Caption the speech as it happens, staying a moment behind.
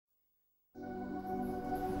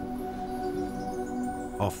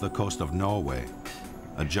Off the coast of Norway,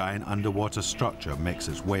 a giant underwater structure makes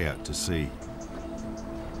its way out to sea.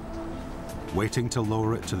 Waiting to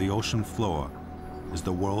lower it to the ocean floor is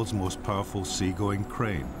the world's most powerful seagoing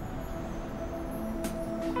crane.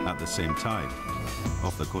 At the same time,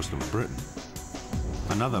 off the coast of Britain,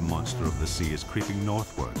 another monster of the sea is creeping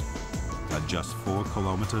northward at just 4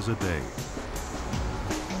 kilometers a day.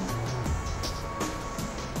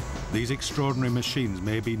 These extraordinary machines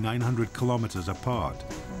may be 900 kilometers apart,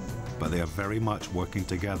 but they are very much working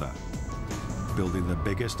together, building the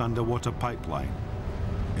biggest underwater pipeline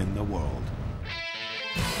in the world.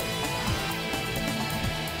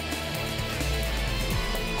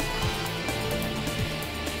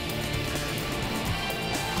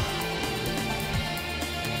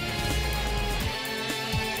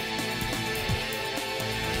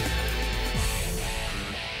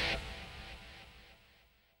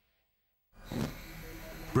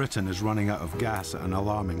 Britain is running out of gas at an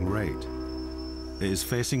alarming rate. It is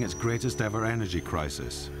facing its greatest ever energy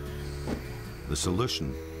crisis. The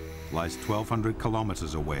solution lies 1,200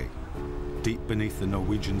 kilometers away, deep beneath the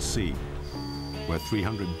Norwegian Sea, where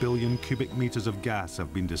 300 billion cubic meters of gas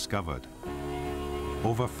have been discovered.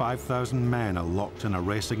 Over 5,000 men are locked in a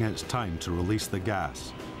race against time to release the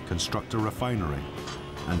gas, construct a refinery,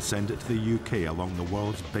 and send it to the UK along the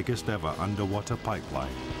world's biggest ever underwater pipeline.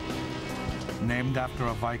 Named after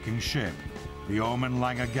a Viking ship, the Ormen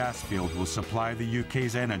Lange gas field will supply the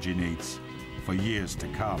UK's energy needs for years to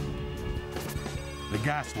come. The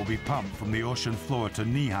gas will be pumped from the ocean floor to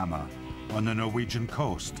Nyhamna on the Norwegian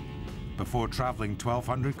coast before travelling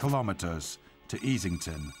 1,200 kilometres to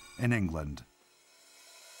Easington in England.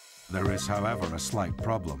 There is, however, a slight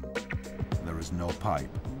problem. There is no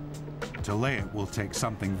pipe. To lay it will take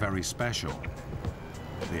something very special,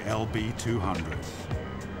 the LB200.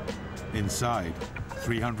 Inside,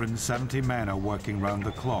 370 men are working round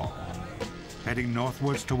the clock, heading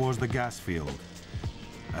northwards towards the gas field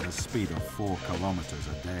at a speed of 4 kilometers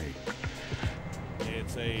a day.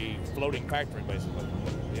 It's a floating factory, basically.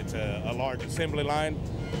 It's a large assembly line.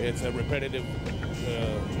 It's a repetitive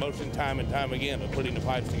motion time and time again of putting the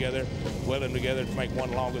pipes together, welding them together to make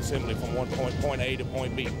one long assembly from point A to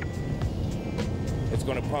point B. It's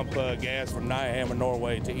going to pump gas from Nyhamna,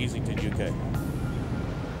 Norway to Easington, UK.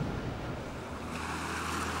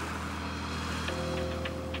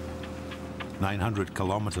 900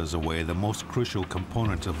 kilometers away, the most crucial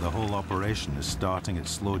component of the whole operation is starting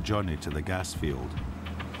its slow journey to the gas field.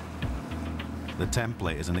 The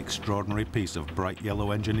template is an extraordinary piece of bright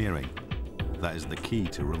yellow engineering that is the key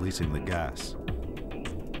to releasing the gas.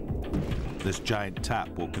 This giant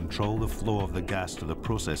tap will control the flow of the gas to the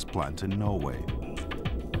process plant in Norway.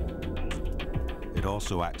 It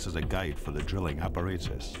also acts as a guide for the drilling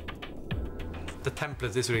apparatus. The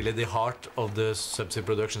template is really the heart of the subsea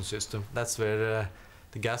production system. That's where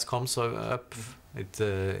the gas comes up,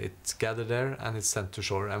 it's gathered there and it's sent to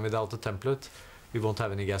shore. And without the template, we won't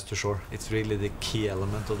have any gas to shore. It's really the key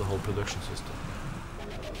element of the whole production system.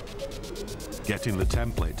 Getting the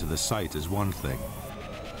template to the site is one thing.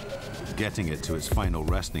 Getting it to its final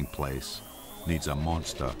resting place needs a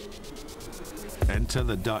monster. Enter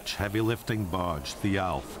the Dutch heavy lifting barge,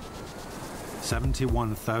 Thialf.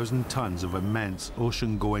 71,000 tons of immense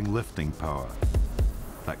ocean-going lifting power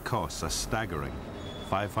that costs a staggering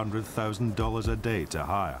 $500,000 a day to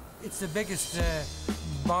hire. It's the biggest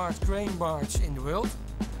crane barge in the world.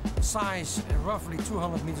 Size roughly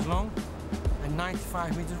 200 meters long and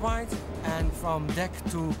 95 meters wide. And from deck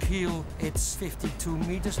to keel, it's 52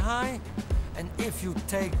 meters high. And if you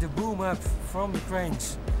take the boom up from the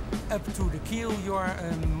cranes up to the keel, you are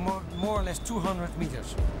more or less 200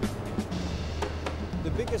 meters. The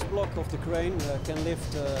biggest block of the crane can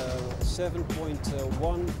lift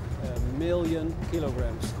 7.1 million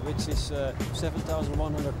kilograms, which is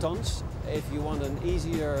 7,100 tons. If you want an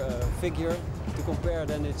easier figure to compare,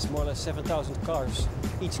 then it's more or less 7,000 cars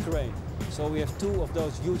each crane. So we have 2 of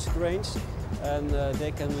those huge cranes, and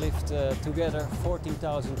they can lift together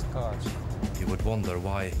 14,000 cars. You would wonder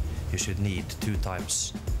why you should need 2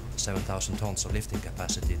 times 7,000 tons of lifting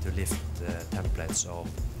capacity to lift templates of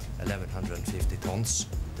 1,150 tons.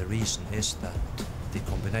 The reason is that the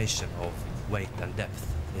combination of weight and depth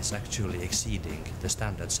is actually exceeding the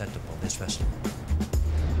standard setup of this vessel.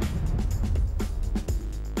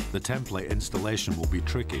 The template installation will be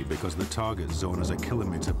tricky because the target zone is a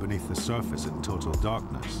kilometer beneath the surface in total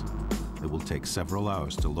darkness. It will take several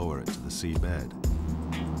hours to lower it to the seabed.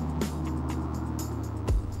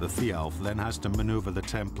 The Thialf then has to maneuver the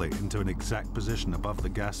template into an exact position above the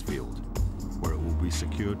gas field, where it will be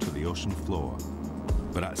secured to the ocean floor.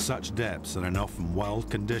 But at such depths and in often wild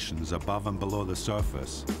conditions above and below the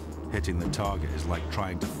surface, hitting the target is like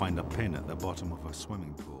trying to find a pin at the bottom of a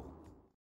swimming pool.